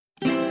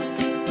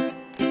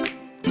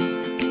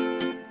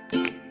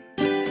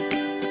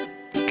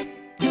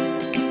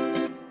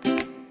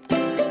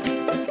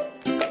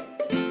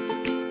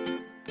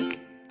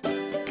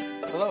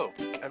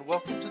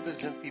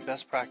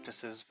Best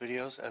Practices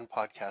videos and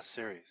podcast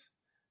series.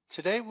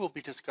 Today we'll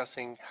be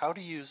discussing how to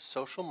use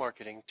social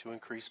marketing to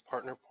increase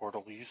partner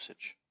portal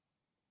usage.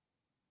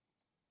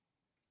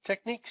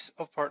 Techniques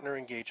of partner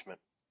engagement.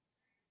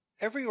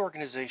 Every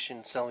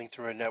organization selling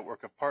through a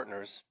network of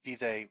partners, be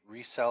they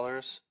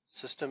resellers,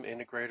 system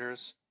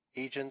integrators,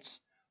 agents,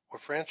 or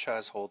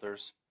franchise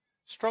holders,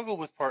 struggle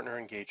with partner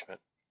engagement.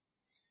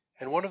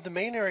 And one of the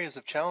main areas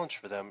of challenge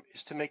for them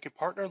is to make a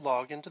partner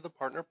log into the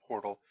partner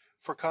portal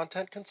for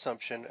content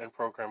consumption and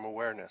program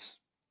awareness.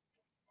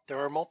 There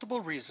are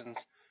multiple reasons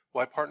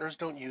why partners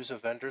don't use a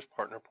vendor's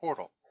partner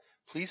portal.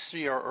 Please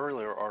see our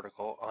earlier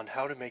article on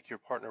how to make your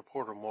partner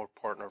portal more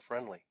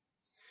partner-friendly.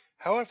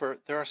 However,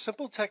 there are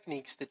simple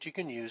techniques that you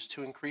can use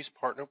to increase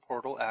partner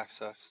portal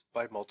access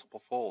by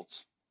multiple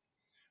folds.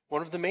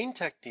 One of the main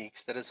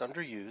techniques that is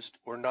underused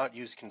or not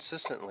used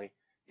consistently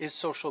is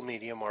social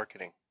media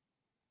marketing.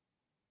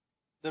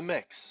 The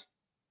mix.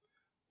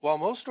 While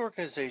most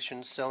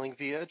organizations selling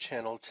via a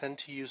channel tend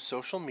to use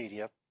social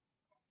media,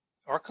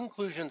 our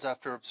conclusions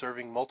after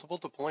observing multiple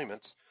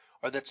deployments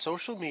are that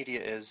social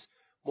media is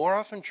more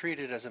often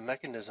treated as a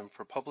mechanism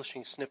for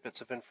publishing snippets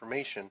of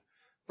information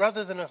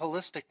rather than a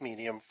holistic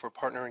medium for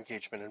partner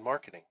engagement and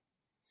marketing.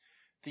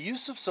 The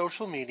use of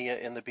social media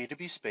in the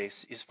B2B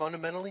space is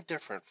fundamentally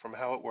different from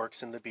how it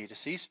works in the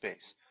B2C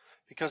space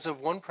because of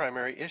one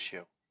primary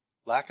issue: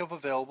 lack of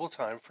available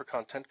time for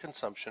content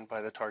consumption by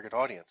the target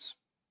audience.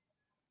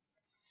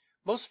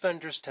 Most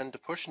vendors tend to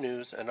push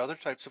news and other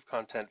types of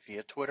content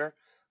via Twitter,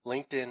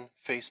 LinkedIn,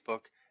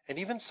 Facebook, and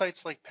even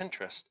sites like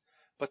Pinterest,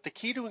 but the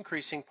key to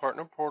increasing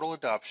partner portal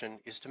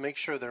adoption is to make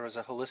sure there is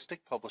a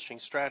holistic publishing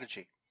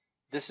strategy.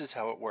 This is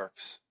how it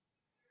works.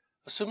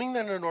 Assuming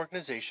that an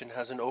organization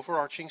has an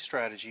overarching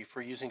strategy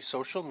for using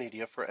social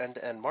media for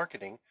end-to-end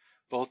marketing,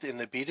 both in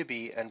the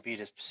B2B and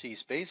B2C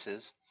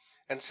spaces,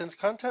 and since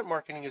content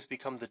marketing has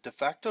become the de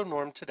facto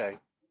norm today,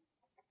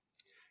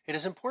 it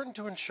is important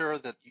to ensure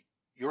that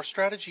your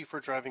strategy for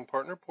driving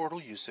partner portal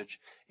usage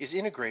is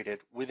integrated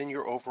within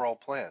your overall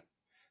plan.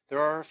 There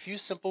are a few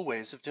simple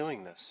ways of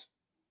doing this.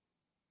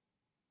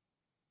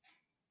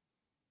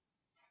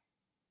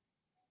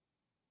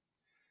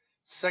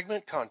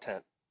 Segment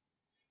content.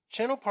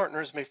 Channel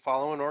partners may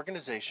follow an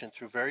organization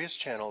through various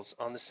channels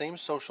on the same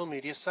social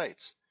media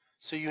sites,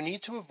 so you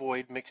need to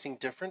avoid mixing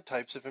different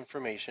types of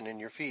information in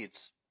your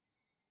feeds.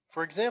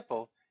 For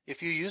example,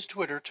 if you use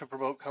Twitter to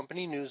promote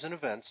company news and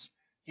events,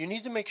 you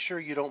need to make sure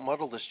you don't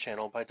muddle this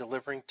channel by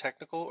delivering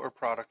technical or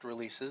product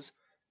releases,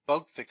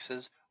 bug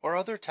fixes, or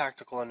other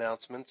tactical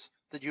announcements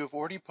that you have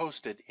already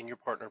posted in your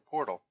partner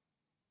portal.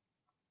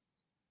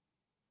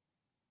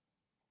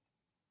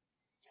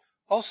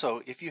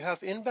 Also, if you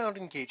have inbound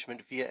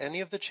engagement via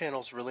any of the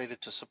channels related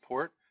to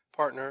support,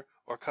 partner,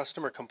 or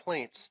customer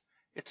complaints,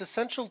 it's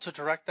essential to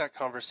direct that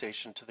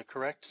conversation to the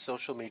correct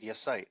social media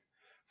site.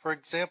 For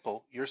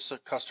example, your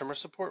customer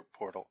support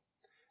portal.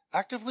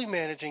 Actively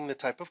managing the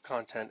type of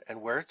content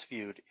and where it's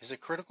viewed is a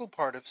critical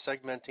part of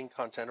segmenting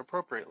content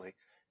appropriately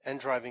and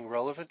driving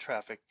relevant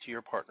traffic to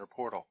your partner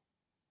portal.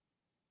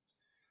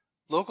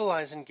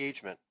 Localize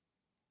engagement.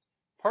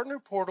 Partner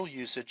portal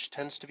usage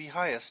tends to be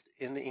highest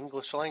in the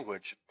English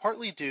language,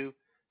 partly due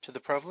to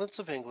the prevalence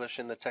of English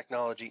in the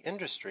technology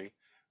industry,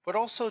 but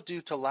also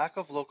due to lack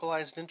of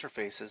localized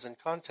interfaces and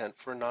content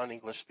for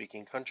non-English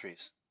speaking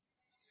countries.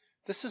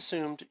 This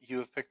assumed you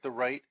have picked the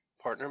right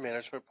partner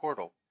management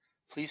portal.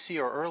 Please see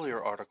our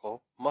earlier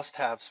article,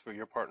 Must-Haves for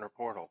Your Partner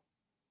Portal.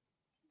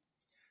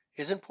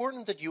 It is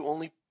important that you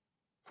only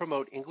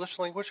promote English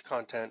language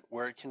content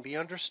where it can be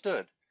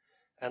understood,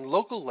 and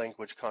local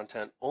language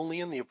content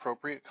only in the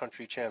appropriate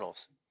country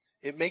channels.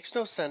 It makes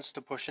no sense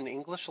to push an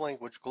English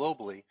language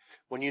globally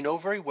when you know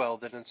very well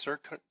that in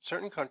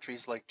certain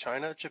countries like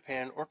China,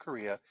 Japan, or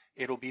Korea,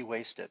 it'll be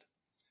wasted.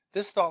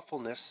 This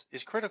thoughtfulness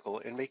is critical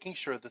in making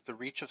sure that the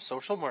reach of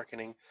social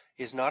marketing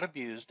is not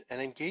abused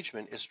and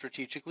engagement is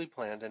strategically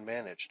planned and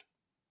managed.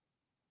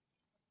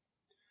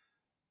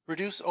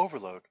 Reduce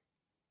overload.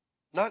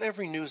 Not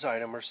every news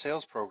item or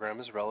sales program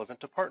is relevant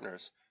to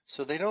partners,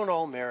 so they don't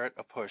all merit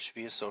a push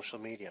via social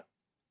media.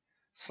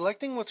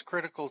 Selecting what's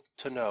critical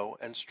to know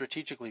and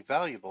strategically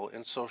valuable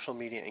in social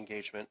media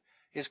engagement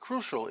is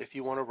crucial if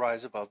you want to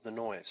rise above the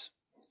noise.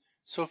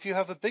 So if you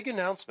have a big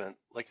announcement,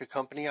 like a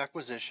company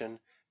acquisition,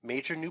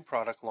 major new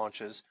product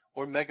launches,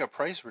 or mega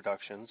price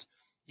reductions,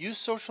 use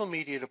social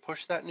media to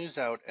push that news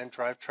out and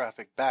drive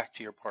traffic back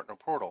to your partner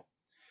portal.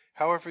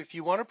 However, if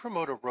you want to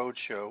promote a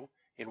roadshow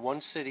in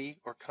one city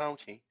or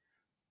county,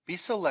 be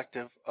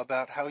selective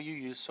about how you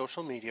use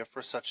social media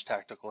for such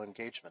tactical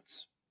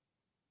engagements.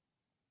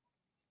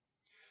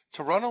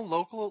 To run a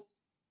local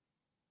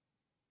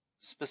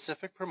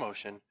specific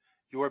promotion,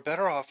 you are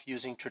better off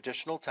using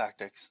traditional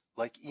tactics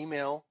like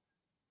email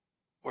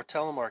or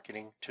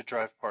telemarketing to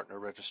drive partner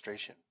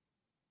registration.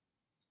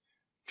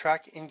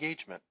 Track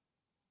engagement.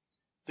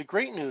 The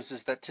great news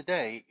is that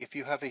today, if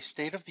you have a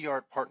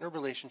state-of-the-art partner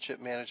relationship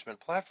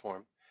management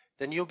platform,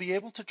 then you'll be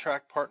able to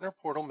track partner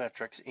portal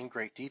metrics in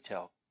great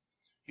detail.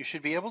 You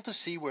should be able to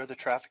see where the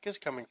traffic is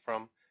coming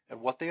from and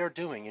what they are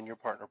doing in your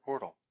partner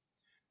portal.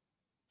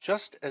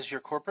 Just as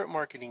your corporate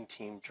marketing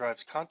team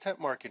drives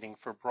content marketing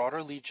for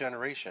broader lead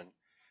generation,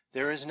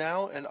 there is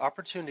now an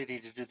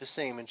opportunity to do the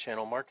same in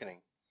channel marketing,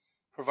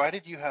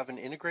 provided you have an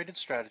integrated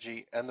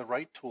strategy and the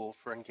right tool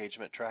for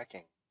engagement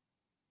tracking.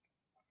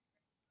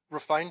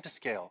 Refine to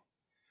scale.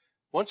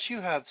 Once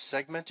you have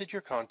segmented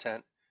your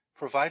content,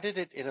 provided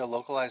it in a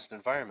localized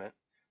environment,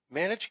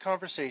 managed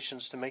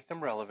conversations to make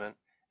them relevant,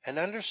 and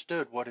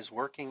understood what is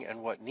working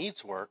and what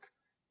needs work,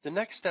 the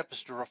next step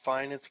is to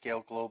refine and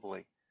scale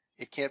globally.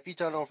 It can't be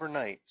done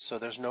overnight, so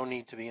there's no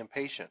need to be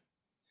impatient.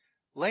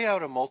 Lay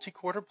out a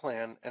multi-quarter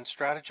plan and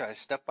strategize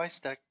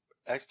step-by-step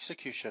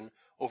execution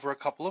over a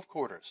couple of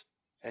quarters,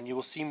 and you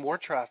will see more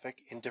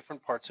traffic in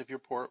different parts of your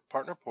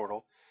partner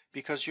portal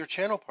because your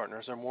channel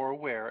partners are more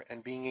aware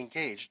and being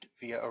engaged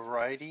via a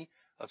variety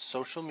of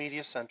social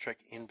media-centric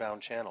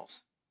inbound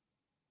channels.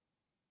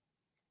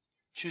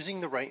 Choosing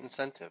the right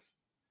incentive.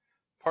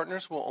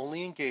 Partners will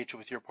only engage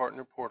with your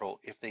partner portal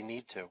if they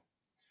need to.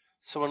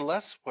 So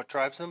unless what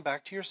drives them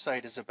back to your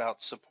site is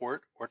about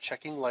support or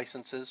checking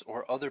licenses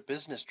or other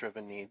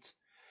business-driven needs,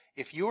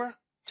 if you are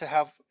to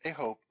have a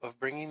hope of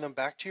bringing them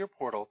back to your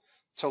portal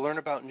to learn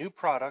about new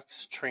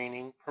products,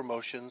 training,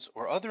 promotions,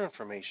 or other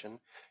information,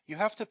 you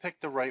have to pick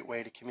the right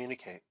way to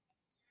communicate.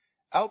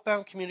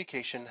 Outbound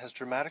communication has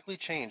dramatically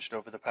changed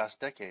over the past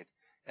decade,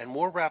 and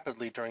more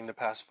rapidly during the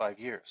past 5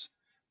 years.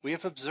 We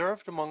have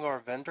observed among our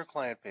vendor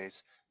client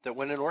base that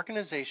when an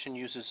organization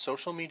uses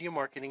social media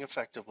marketing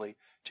effectively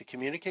to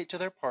communicate to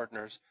their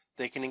partners,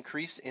 they can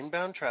increase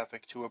inbound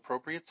traffic to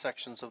appropriate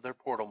sections of their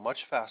portal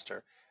much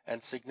faster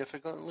and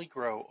significantly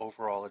grow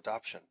overall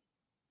adoption.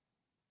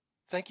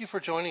 Thank you for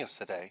joining us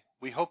today.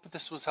 We hope that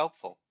this was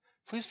helpful.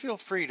 Please feel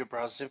free to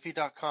browse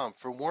Zimphy.com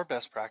for more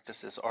best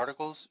practices,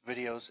 articles,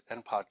 videos,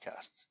 and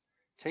podcasts.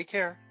 Take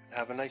care and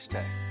have a nice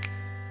day.